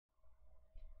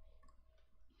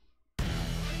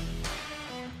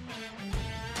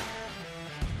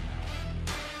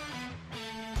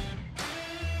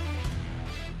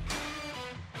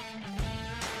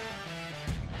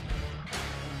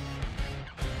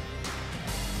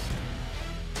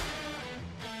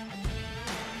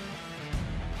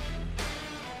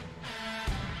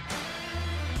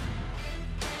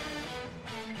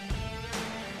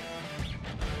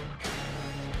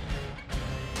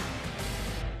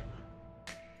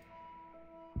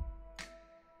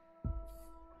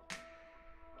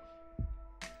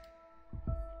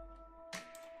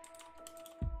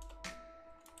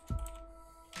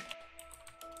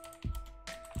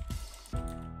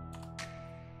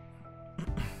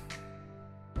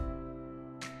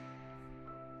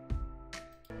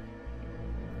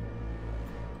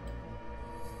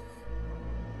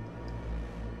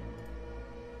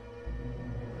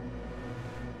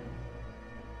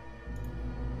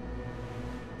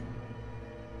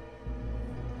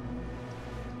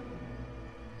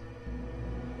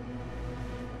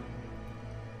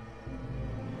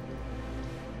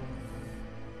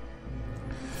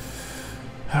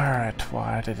it.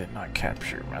 Why did it not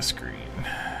capture my screen?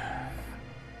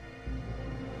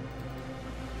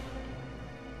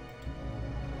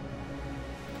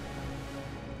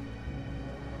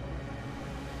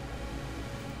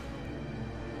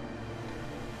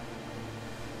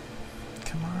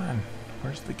 Come on,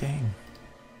 where's the game?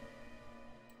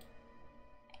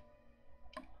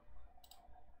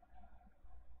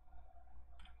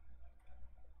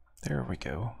 There we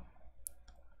go.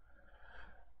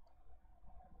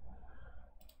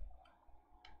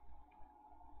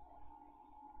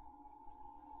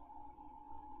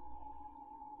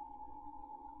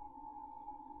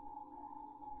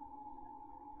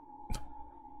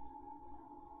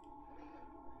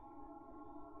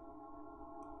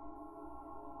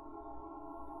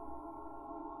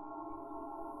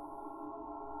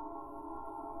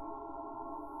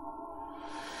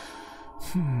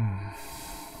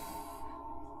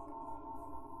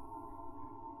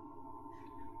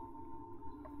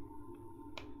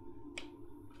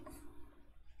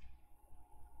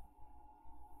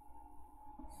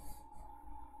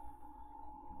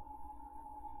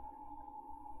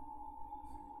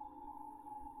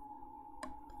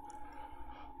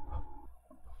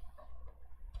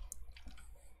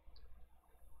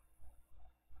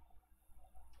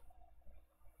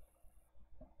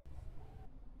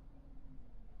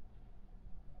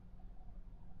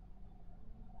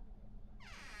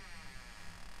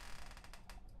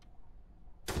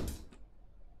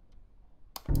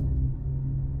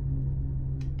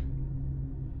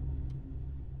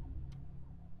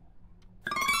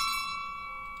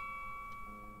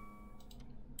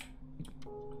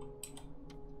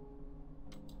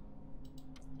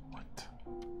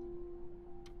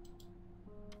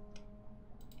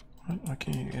 Why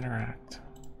can't you interact?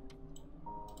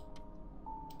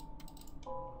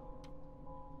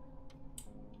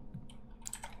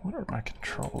 What are my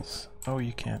controls? Oh,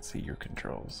 you can't see your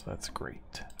controls. That's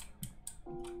great.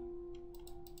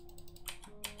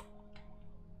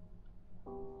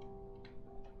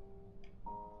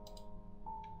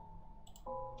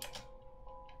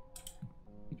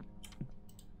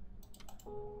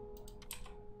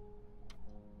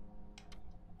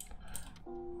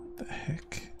 What the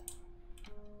heck?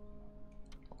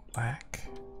 Black?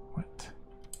 What?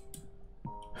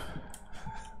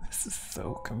 This is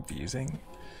so confusing.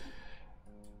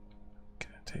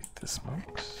 Gonna take the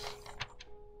smokes.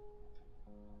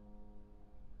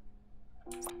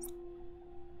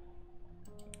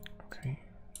 Okay,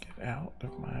 get out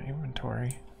of my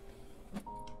inventory.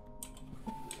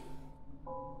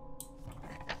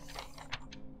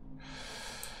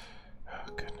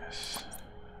 Oh goodness.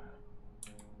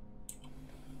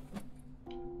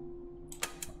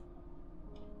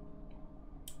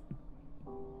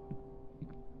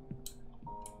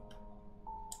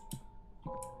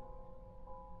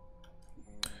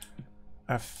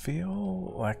 I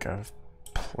feel like I've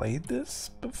played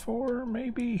this before,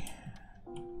 maybe?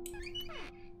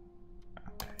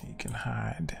 Okay, you can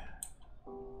hide.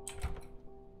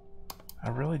 I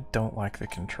really don't like the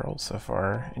controls so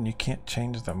far, and you can't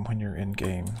change them when you're in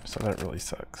game, so that really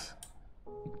sucks.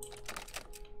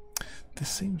 This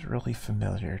seems really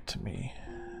familiar to me.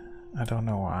 I don't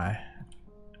know why.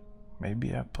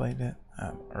 Maybe I played it,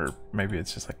 or maybe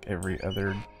it's just like every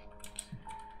other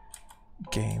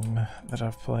game that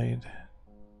I've played.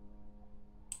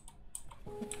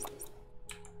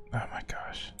 Oh my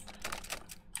gosh.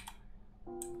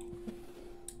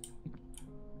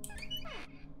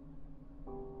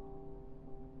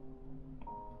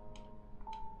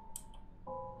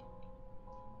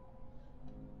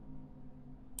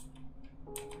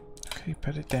 Okay,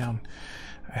 put it down.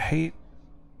 I hate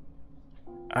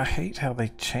how they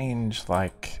change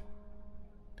like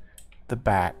the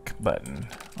back button.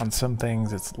 On some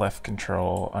things it's left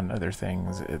control, on other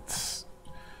things it's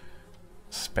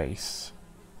space.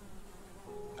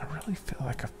 I really feel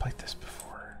like I've played this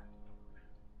before,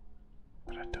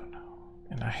 but I don't know.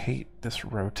 And I hate this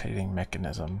rotating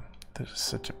mechanism. That is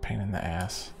such a pain in the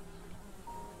ass.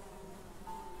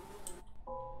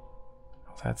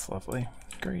 Oh, that's lovely.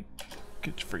 Great.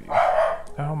 Good for you.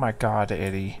 Oh my god,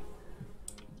 Eddie.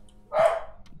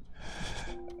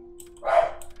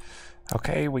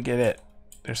 Okay, we get it.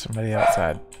 There's somebody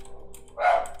outside.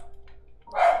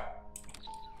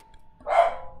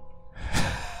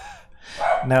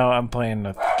 No, I'm playing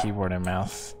with keyboard and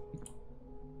mouse.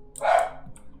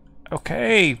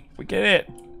 Okay, we get it.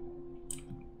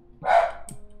 Oh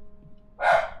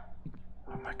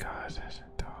my god,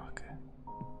 dog.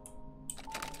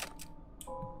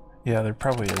 Yeah, there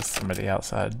probably is somebody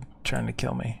outside trying to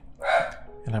kill me.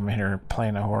 And I'm here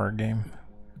playing a horror game.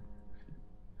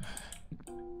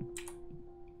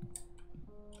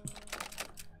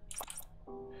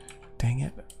 Dang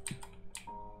it.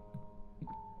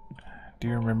 Do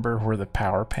you remember where the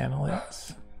power panel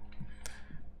is?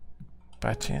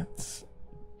 By chance?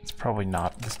 It's probably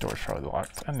not. This door's probably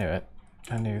locked. I knew it.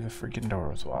 I knew the freaking door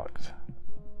was locked.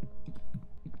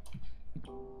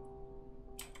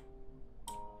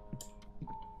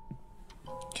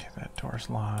 Okay, that door's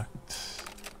locked.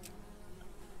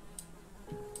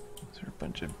 These are a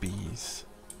bunch of bees.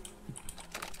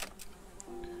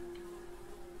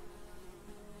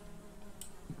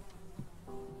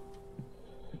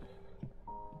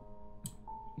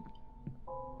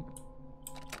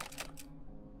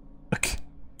 Okay,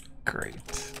 great.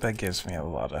 That gives me a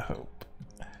lot of hope.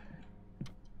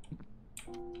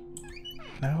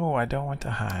 No, I don't want to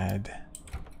hide.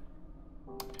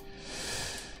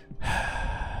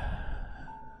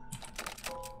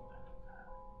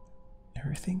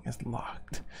 Everything is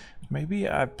locked. Maybe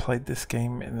I played this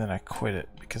game and then I quit it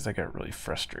because I got really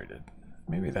frustrated.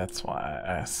 Maybe that's why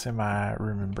I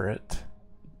semi-remember it.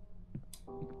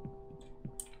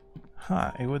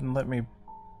 Huh, it wouldn't let me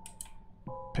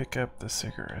pick up the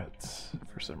cigarettes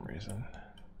for some reason.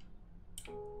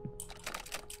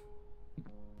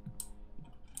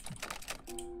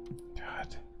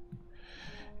 God.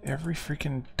 Every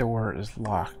freaking door is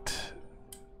locked.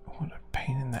 What a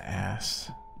pain in the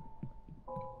ass.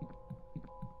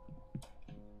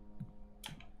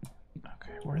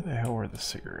 Okay, where the hell were the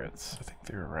cigarettes? I think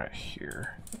they were right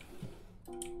here.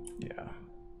 Yeah.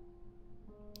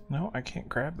 No, I can't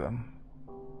grab them.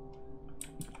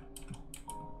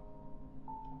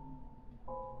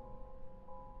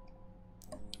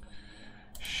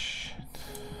 Shit.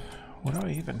 What do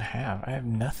I even have? I have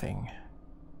nothing.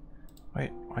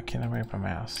 Wait, why can't I move my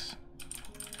mouse?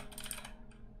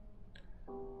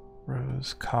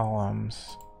 Rows,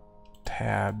 columns,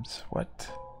 tabs, what?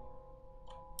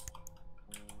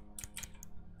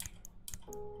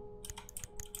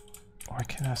 Why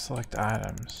can't I select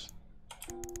items?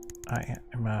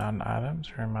 Am I on items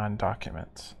or am I on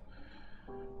documents?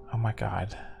 Oh my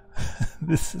god.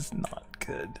 This is not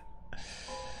good.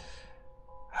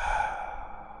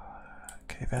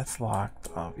 Okay, that's locked,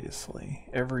 obviously.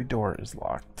 Every door is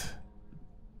locked.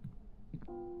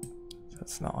 So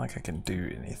it's not like I can do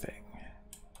anything.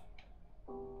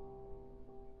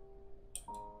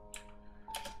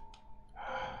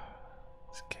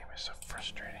 This game is so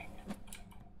frustrating.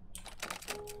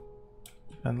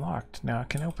 Unlocked. Now I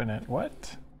can open it.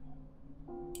 What?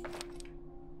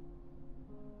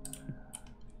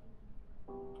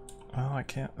 Well, I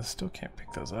still can't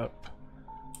pick those up.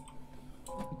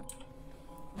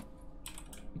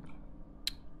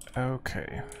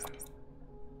 Okay.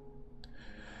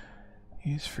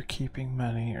 Used for keeping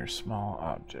money or small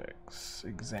objects.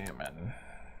 Examine.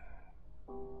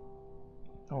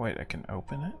 Oh wait, I can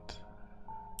open it?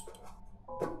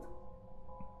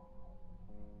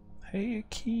 Hey, a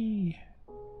key.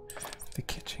 The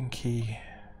kitchen key.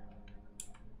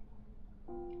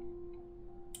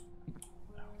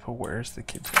 But where's the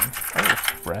kitchen? Oh,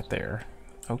 right there.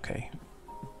 Okay.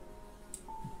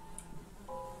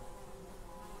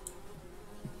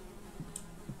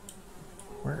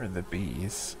 Where are the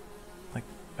bees? Like,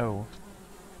 oh,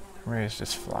 maybe it's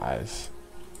just flies.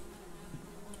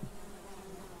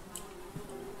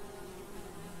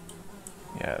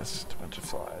 Yeah, it's just a bunch of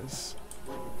flies.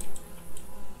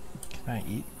 Can I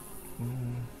eat?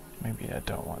 Maybe I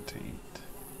don't want to eat.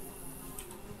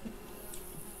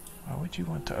 Why would you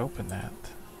want to open that?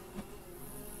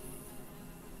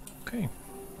 Okay.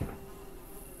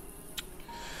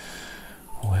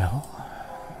 Well.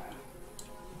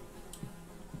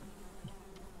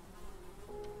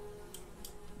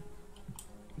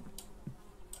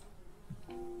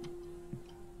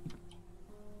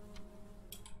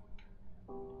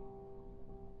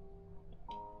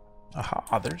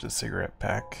 Aha, there's a cigarette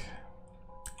pack.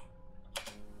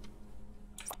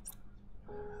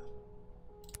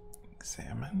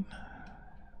 Examine.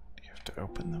 Do you have to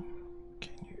open them?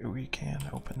 Can you? Oh, you can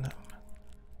open them.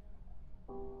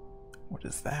 What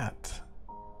is that?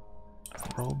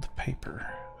 Rolled paper.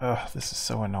 Ugh, this is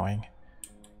so annoying.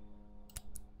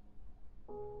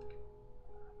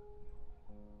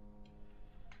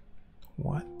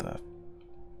 What the?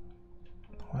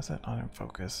 Why is that not in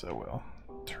focus? Oh well.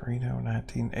 Torino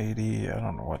 1980. I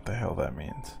don't know what the hell that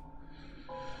means.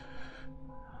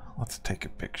 Let's take a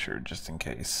picture just in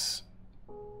case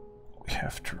we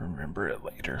have to remember it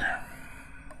later.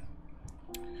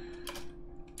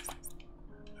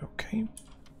 Okay.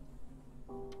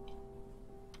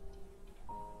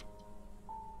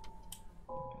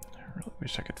 I really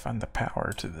wish I could find the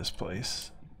power to this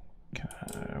place. Can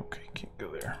I? Okay, can't go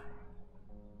there.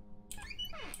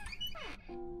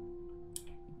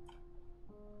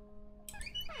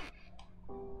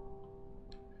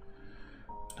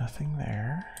 Nothing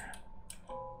there.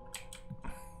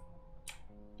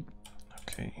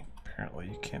 Okay, apparently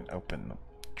you can't open the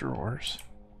drawers.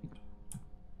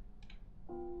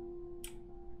 I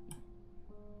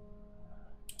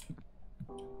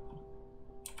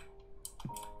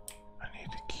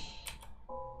need a key.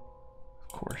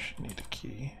 Of course you need a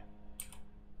key.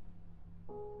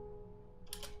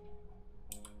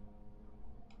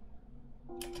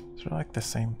 These are like the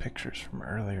same pictures from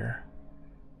earlier.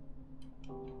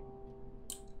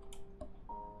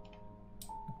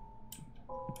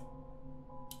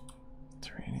 Is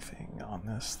there anything on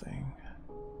this thing?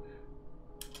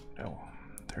 No,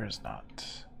 there is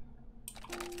not.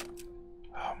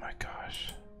 Oh my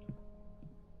gosh.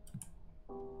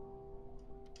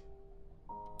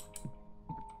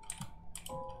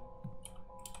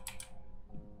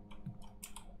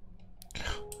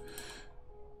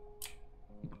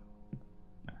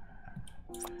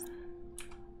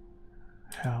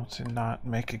 How to not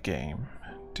make a game.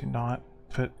 Do not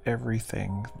put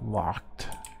everything locked.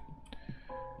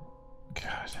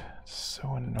 God, it's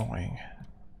so annoying.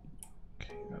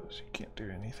 Okay, those you can't do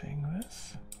anything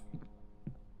with.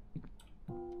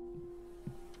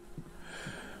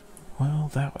 Well,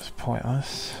 that was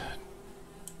pointless.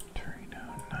 Torino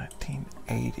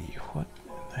 1980. What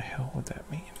in the hell would that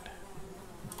mean?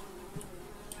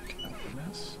 Can I open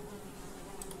this?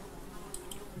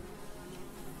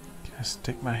 Can I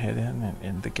stick my head in and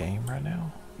end the game right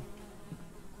now?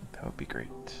 That would be great.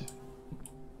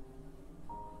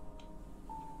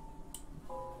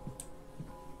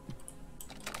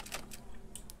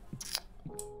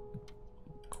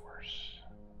 Of course.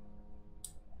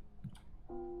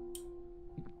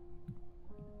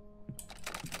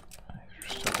 These are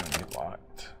still gonna be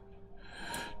locked.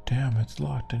 Damn, it's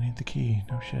locked. I need the key.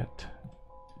 No shit.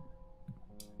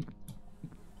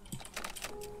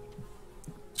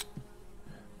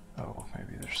 Oh,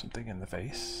 maybe there's something in the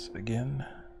vase again.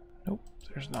 Nope,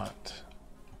 there's not.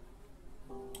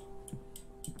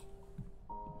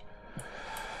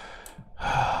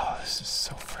 Oh, this is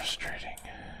so frustrating.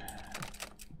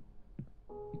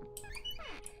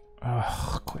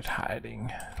 Ugh, quit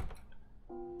hiding.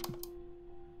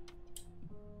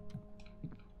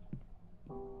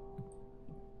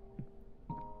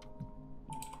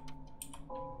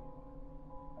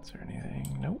 Is there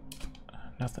anything? Nope,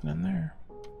 nothing in there.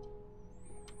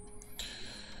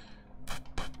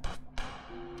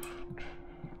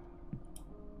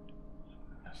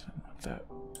 Nothing with that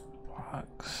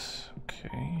box.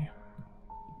 Okay.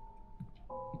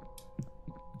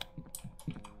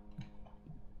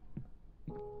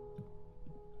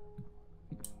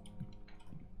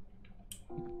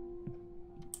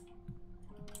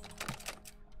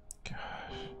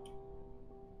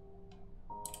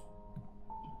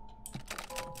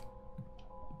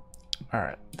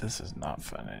 Alright, this is not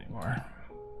fun anymore.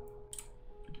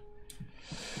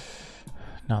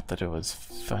 Not that it was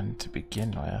fun to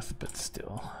begin with, but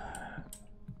still.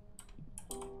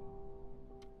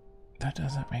 That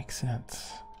doesn't make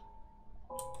sense.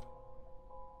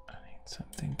 I need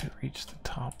something to reach the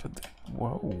top of the...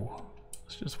 Whoa.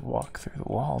 Let's just walk through the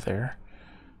wall there.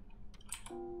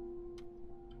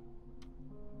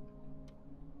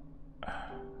 I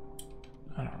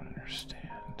don't understand.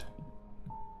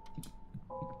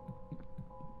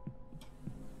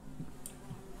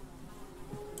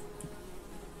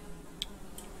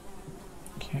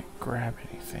 Can't grab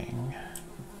anything.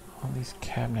 All these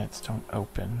cabinets don't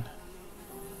open.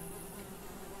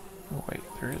 Oh wait,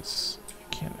 there is. You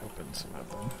can open some of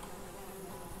them.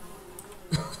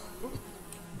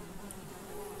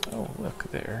 Oh, look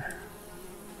there.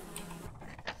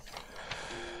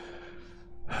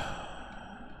 I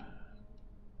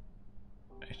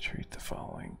treat the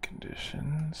following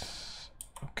conditions.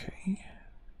 Okay.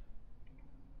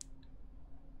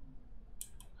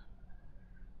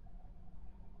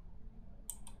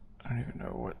 I don't even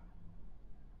know what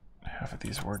half of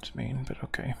these words mean, but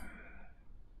okay.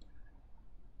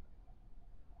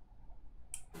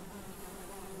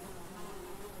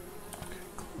 Okay,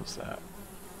 close that.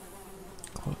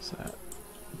 Close that.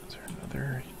 Is there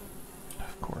another?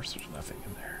 Of course, there's nothing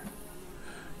in there.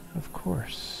 Of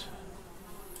course.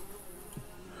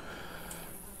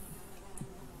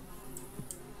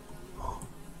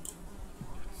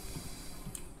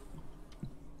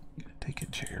 Gonna take a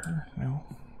chair? No.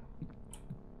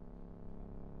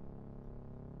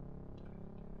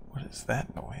 What is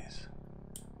that noise?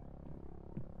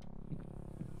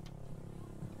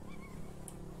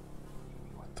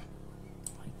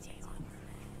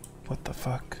 What the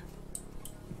fuck?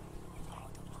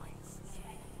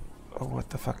 Oh, what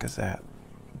the fuck is that?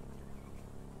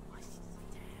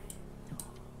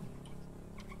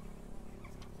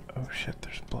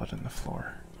 blood in the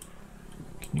floor.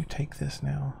 Can you take this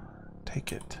now?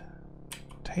 Take it.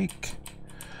 Take.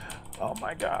 Oh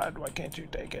my god, why can't you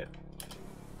take it?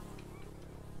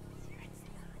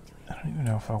 I don't even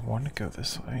know if I want to go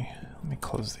this way. Let me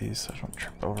close these so I don't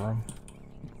trip over them.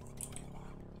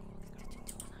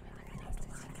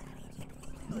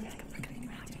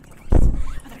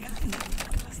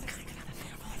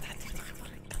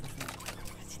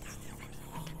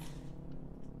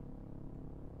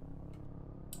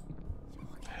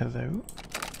 Hello?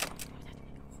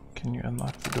 Can you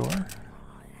unlock the door?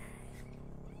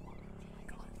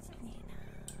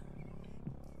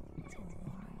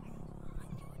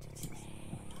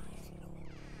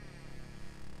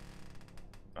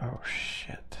 Oh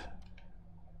shit.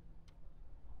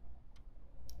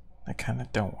 I kinda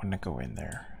don't want to go in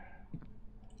there.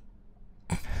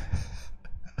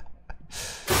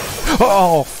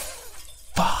 Oh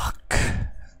fuck.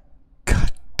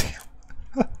 God damn.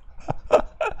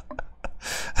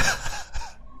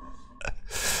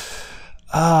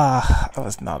 I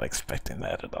was not expecting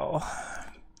that at all.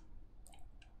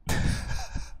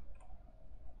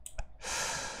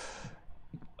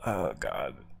 Oh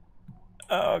god.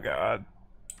 Oh god.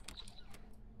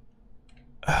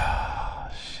 Oh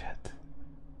shit.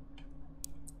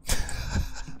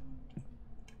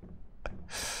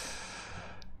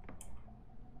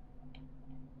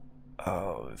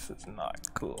 Oh, this is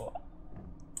not cool.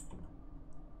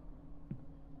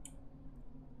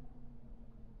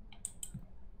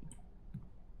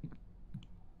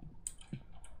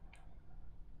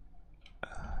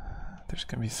 There's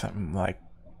gonna be something like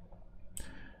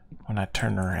when I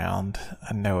turn around,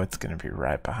 I know it's gonna be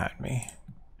right behind me.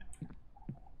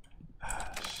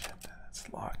 Oh, shit,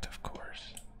 it's locked, of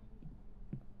course.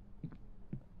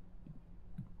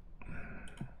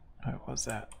 What was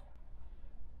that?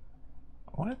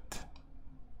 What?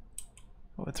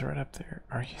 Oh, it's right up there.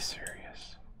 Are you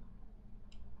serious?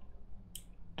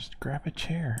 Just grab a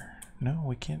chair. No,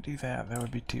 we can't do that. That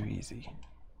would be too easy.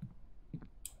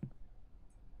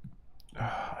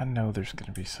 Oh, I know there's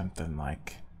gonna be something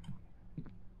like...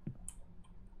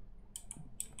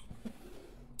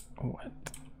 What?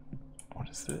 What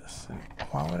is this? And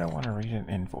why would I want to read an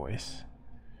invoice?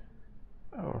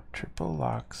 Oh, triple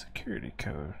lock security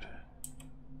code.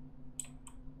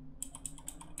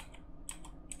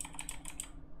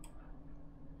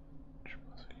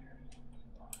 Triple security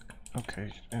lock.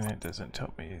 Okay, and it doesn't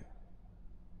tell me.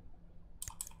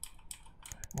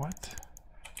 What?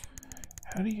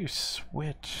 How do you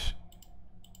switch?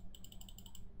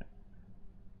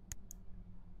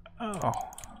 Oh,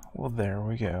 well, there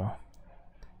we go.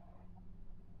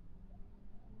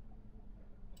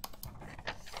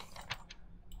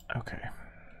 Okay,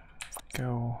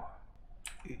 go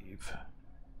leave.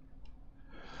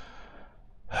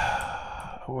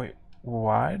 Wait,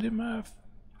 why did my...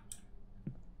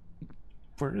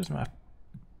 Where is my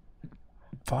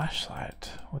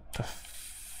flashlight? What the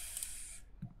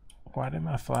why did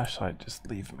my flashlight just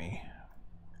leave me?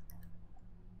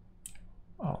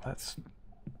 Oh, that's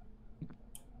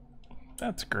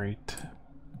great.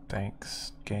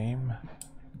 Thanks, game.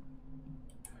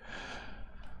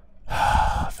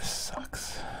 This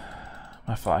sucks.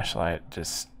 My flashlight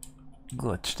just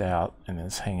glitched out and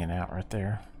is hanging out right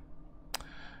there.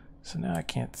 So now I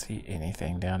can't see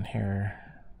anything down here.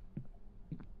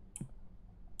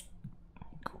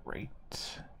 Great.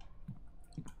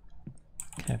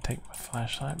 Can I take my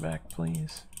flashlight back,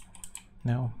 please?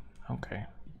 No? Okay.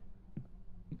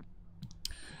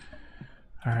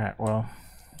 Alright, well,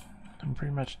 I'm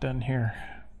pretty much done here.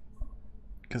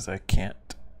 Because I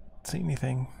can't see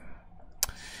anything.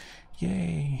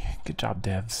 Yay! Good job,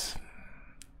 devs.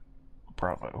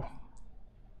 Bravo.